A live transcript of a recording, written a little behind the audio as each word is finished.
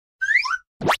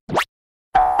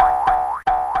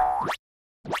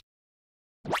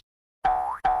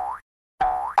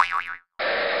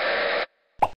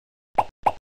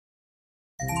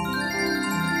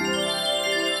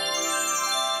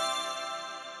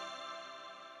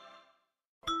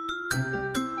Boys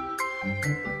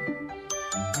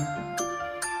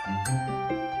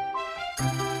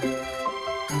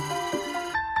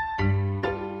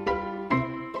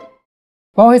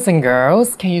and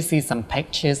girls, can you see some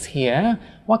pictures here?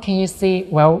 What can you see?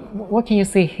 Well, what can you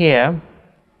see here?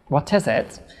 What is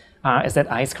it? Is it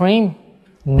ice cream?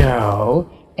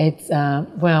 No, it's,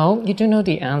 well, you don't know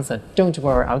the answer. Don't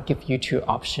worry, I'll give you two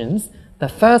options. The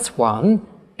first one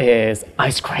is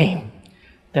ice cream.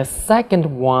 The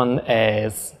second one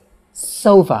is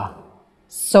sofa.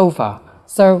 Sofa.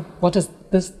 So what is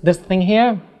this thing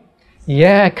here?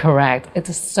 Yeah, correct. It's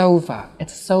a sofa.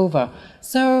 It's a sofa.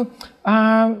 So,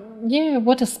 yeah,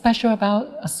 what is special about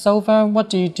a sofa? What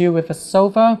do you do with a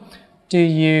sofa? Do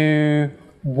you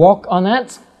walk on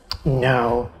it?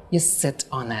 No, you sit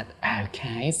on it.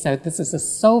 Okay, so this is a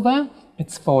sofa.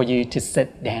 It's for you to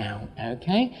sit down.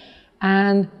 Okay,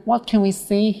 and what can we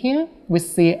see here? We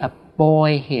see a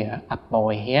boy here. A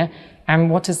boy here.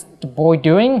 And what is the boy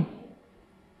doing?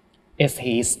 Is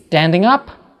he standing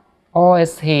up? Or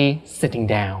is he sitting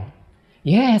down?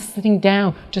 Yeah, sitting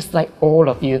down, just like all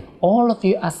of you. All of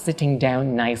you are sitting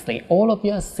down nicely. All of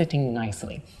you are sitting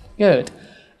nicely. Good.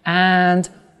 And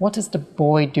what is the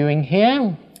boy doing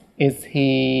here? Is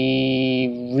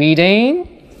he reading?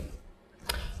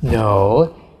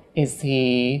 No. Is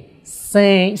he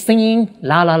singing?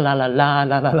 La la la la la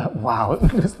la la la. Wow,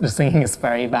 the singing is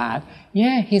very bad.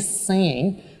 Yeah, he's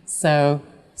singing. So,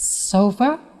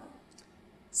 sofa,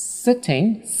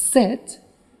 sitting, sit,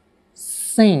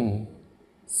 sing,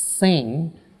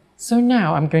 sing. So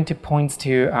now I'm going to point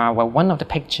to well, one of the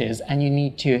pictures and you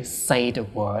need to say the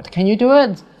word. Can you do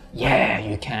it? Yeah,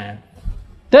 you can.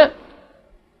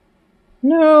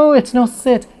 No, it's not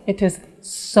sit. It is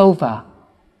sofa.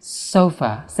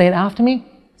 Sofa. Say it after me.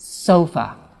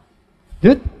 Sofa.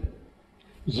 Good.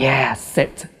 Yeah,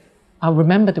 sit.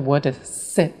 Remember the word is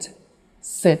sit.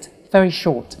 Sit. Very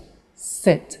short.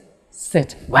 Sit.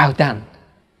 Sit. Well done.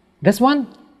 This one?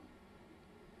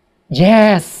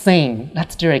 Yeah, sing.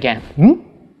 Let's do it again.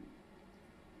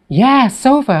 Yeah,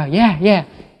 sofa. Yeah.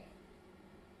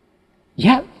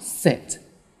 Yeah, sit.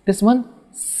 This one?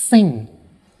 Sing.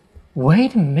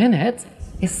 Wait a minute.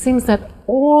 It seems that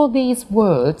all these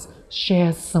words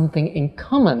share something in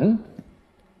common.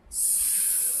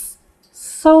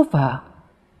 Sofa.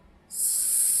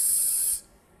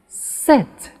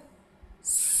 Sit.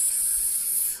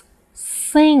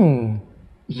 Sing.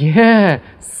 Yeah,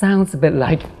 sounds a bit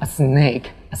like a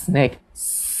snake. A snake.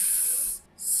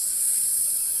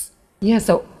 Yeah,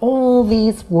 so all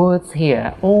these words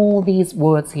here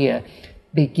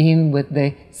begin with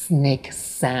the snake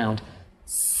sound.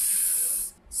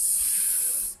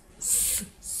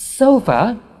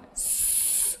 Sofa,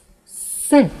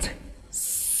 sit,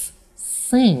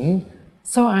 sing.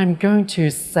 So I'm going to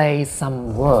say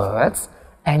some words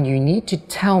and you need to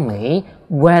tell me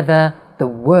whether the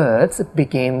words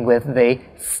begin with the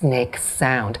snake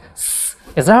sound.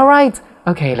 Is that right?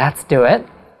 Okay, let's do it.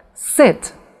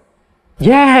 Sit.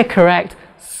 Yeah, correct.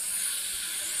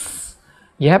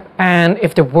 Yep, and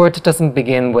if the word doesn't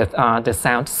begin with the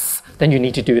sound s, then you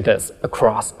need to do this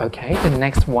across. Okay, the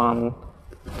next one,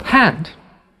 hand.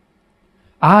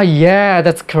 Yeah,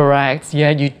 that's correct. Yeah,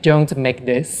 you don't make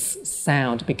this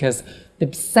sound because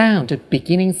the sound, the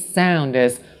beginning sound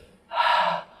is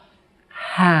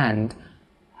hand.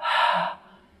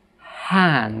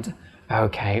 Hand.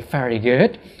 Okay, very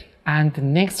good. And the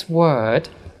next word,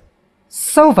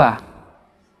 sofa.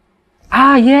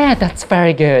 Yeah, that's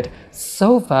very good.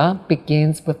 Sofa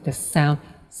begins with the sound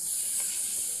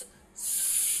s,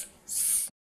 s, s.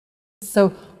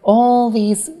 So all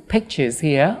these pictures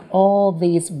here, all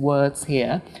these words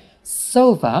here,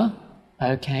 sofa,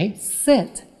 okay,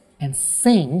 sit and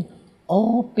sing,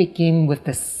 all begin with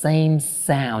the same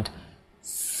sound.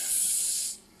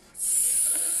 S,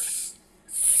 s,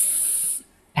 s.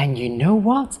 And you know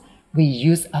what? We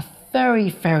use a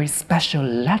very special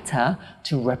letter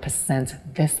to represent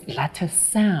this letter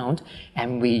sound,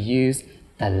 and we use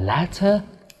the letter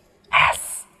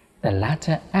S. The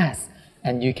letter S.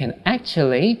 And you can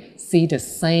actually see the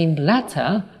same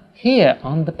letter here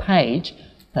on the page,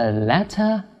 the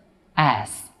letter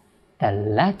S. The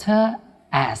letter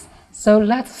S. So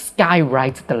let's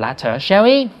skywrite the letter, shall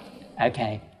we?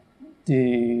 Okay.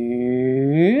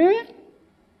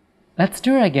 Let's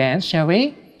do it again, shall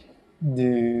we?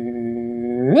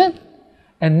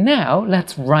 And now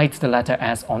let's write the letter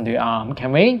S on the arm,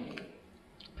 can we?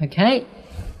 Okay.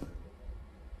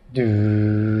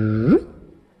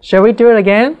 Shall we do it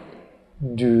again?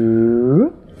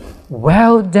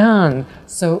 Well done.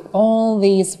 So all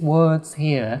these words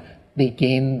here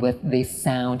begin with the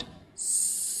sound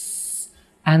S.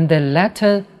 and the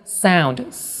letter sound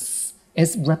S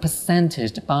is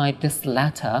represented by this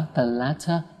letter, the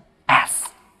letter S.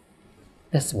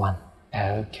 This one,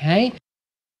 okay?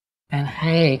 And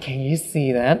hey, can you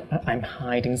see that? I'm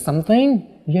hiding something?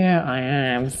 Yeah, I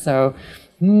am. So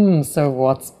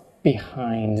what's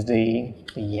behind the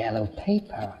yellow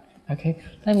paper? Okay,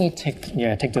 let me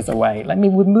take this away. Let me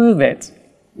remove it.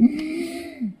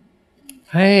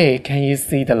 Hey, can you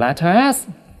see the letter S?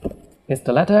 Is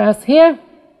the letter S here?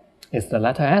 Is the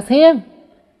letter S here?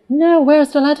 No,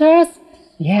 where's the letter S?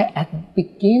 Yeah, at the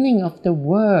beginning of the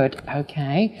word,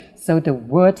 okay? So the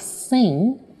word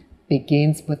sing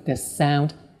begins with the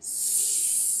sound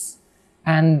S.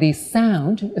 And the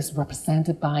sound is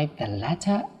represented by the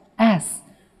letter S.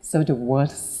 So the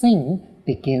word sing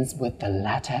begins with the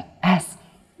letter S.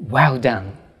 Well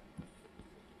done.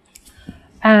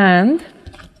 And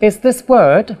is this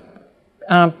word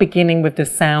beginning with the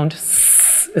sound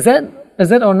S? Is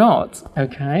it or not?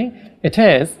 Okay, it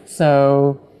is.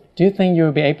 So do you think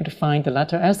you'll be able to find the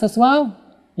letter S as well?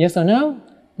 Yes or no?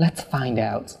 Let's find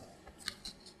out.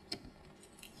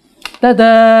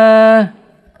 Ta-da!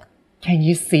 Can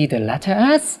you see the letter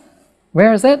S?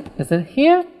 Where is it? Is it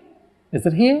here? Is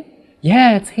it here?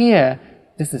 Yeah, it's here.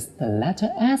 This is the letter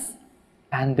S,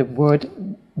 and the word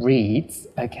reads,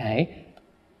 okay,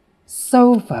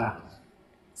 sofa,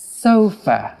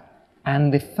 sofa.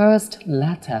 And the first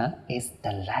letter is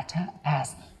the letter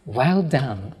S. Well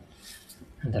done.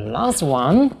 And the last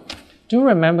one, do you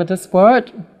remember this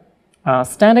word?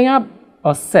 Standing up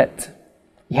or sit?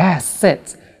 Yes,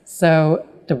 sit. So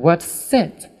the word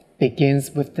sit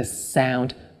begins with the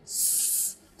sound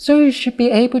S. So you should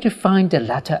be able to find the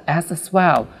letter S as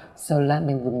well. So let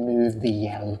me remove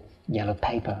the yellow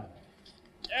paper.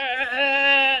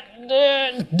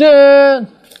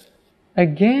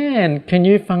 Again, can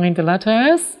you find the letter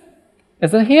S?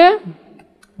 Is it here?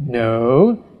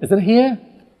 No. Is it here?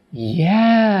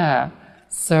 Yeah.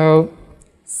 So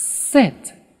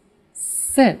sit,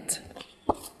 sit.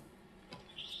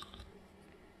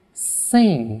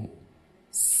 Sing,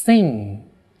 sing.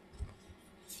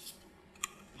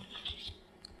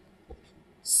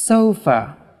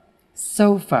 Sofa,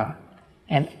 sofa.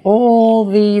 And all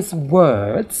these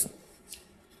words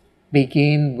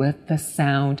begin with the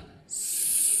sound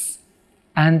S.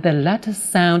 And the letter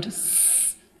sound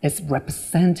S is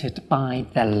represented by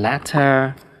the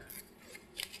letter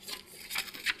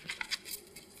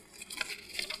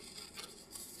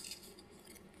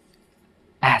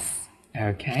S.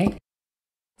 Okay?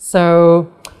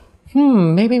 So,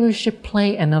 maybe we should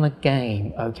play another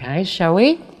game, okay? Shall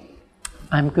we?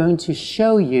 I'm going to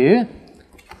show you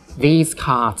these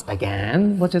cards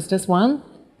again. What is this one?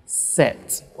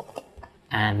 Sit.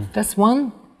 And this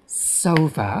one,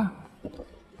 sofa.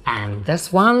 And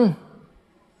this one,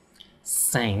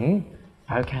 sing.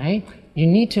 Okay? You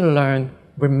need to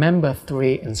remember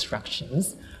 3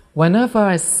 instructions. Whenever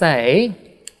I say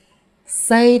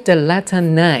the letter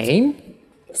name,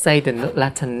 say the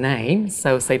letter name.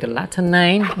 So say the letter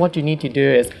name. What you need to do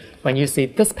is when you see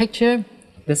this picture,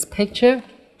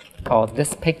 or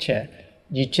this picture,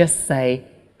 you just say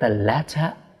the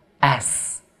letter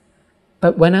S.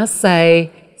 But when I say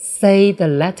the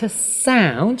letter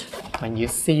sound, when you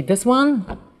see this one,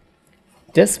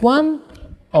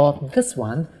 or this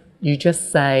one, you just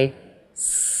say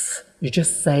S. You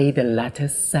just say the letter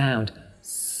sound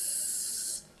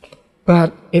S.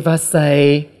 But if I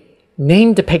say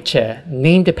name the picture,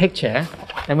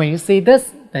 then when you see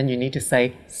this, then you need to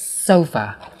say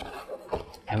sofa.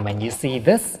 And when you see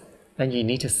this, then you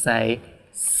need to say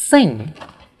sing.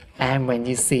 And when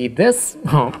you see this,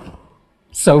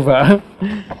 sofa.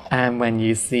 And when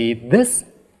you see this,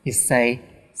 you say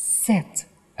sit.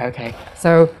 Okay,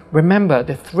 so remember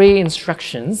the 3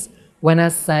 instructions. When I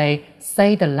say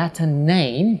the letter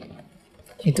name,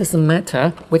 it doesn't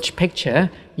matter which picture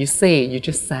you see, you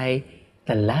just say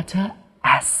the letter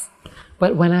S.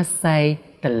 But when I say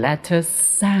the letter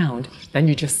sound, then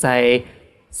you just say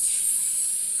S.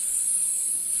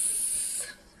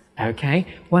 Okay?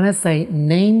 When I say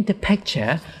name the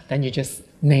picture, then you just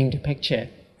name the picture.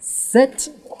 Sit,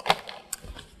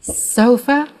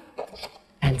 sofa,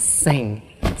 and sing.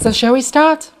 So shall we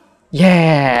start?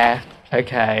 Yeah!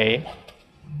 Okay.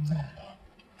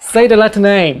 Say the letter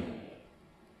name.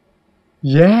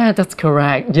 Yeah, that's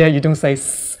correct. Yeah, you don't say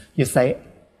S, you say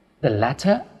the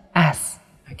letter S.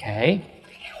 Okay.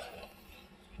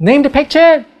 Name the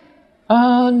picture.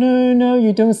 Oh, no,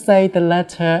 you don't say the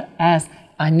letter S.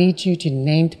 I need you to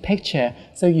name the picture.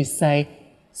 So you say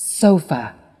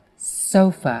sofa,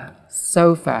 sofa,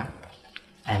 sofa.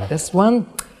 And this one,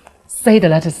 say the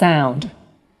letter sound.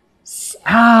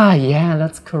 Ah, yeah,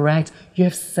 that's correct. You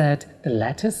have said the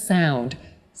letter sound.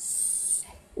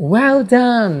 Well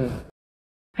done.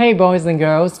 Hey boys and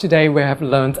girls, today we have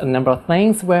learned a number of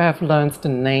things. We have learned the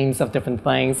names of different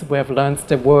things. We have learned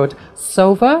the word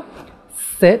sofa,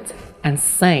 sit, and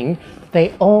sing.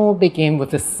 They all begin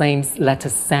with the same letter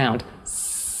sound.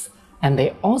 And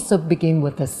they also begin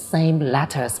with the same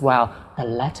letter as well, the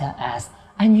letter S.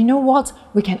 And you know what?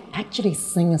 We can actually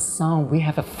sing a song. We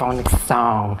have a phonic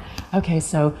song. Okay,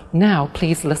 so now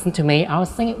please listen to me. I'll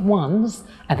sing it once,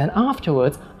 and then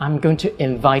afterwards, I'm going to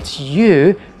invite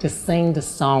you to sing the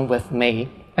song with me.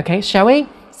 Okay, shall we?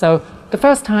 So the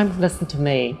first time, listen to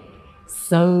me.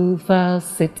 Sofa,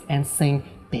 sit and sing.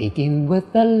 Begin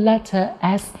with the letter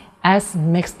S. S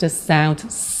makes the sound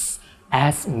S.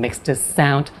 S makes the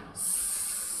sound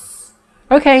S.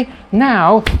 Okay,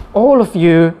 now all of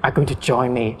you are going to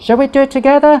join me. Shall we do it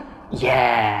together?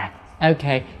 Yeah.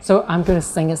 Okay, so I'm going to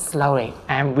sing it slowly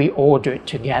and we all do it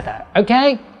together.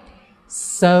 Okay?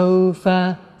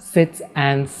 Sofa, sit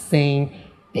and sing.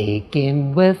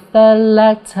 Begin with the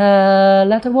letter.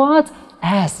 Letter what?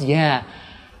 S, yeah.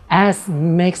 S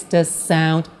makes the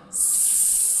sound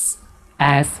S.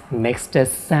 S makes the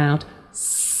sound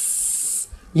S.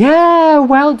 Yeah,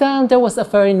 well done. That was a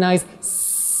very nice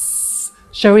S.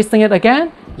 Shall we sing it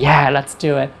again? Yeah, let's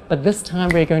do it. But this time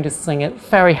we're going to sing it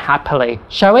very happily.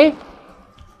 Shall we?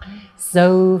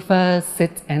 Sofa,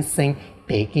 sit and sing.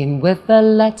 Begin with the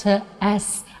letter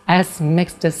S. S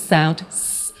makes the sound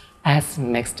S. S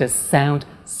makes the sound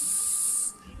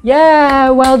S. Yeah,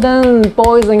 well done,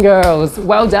 boys and girls.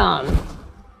 Well done.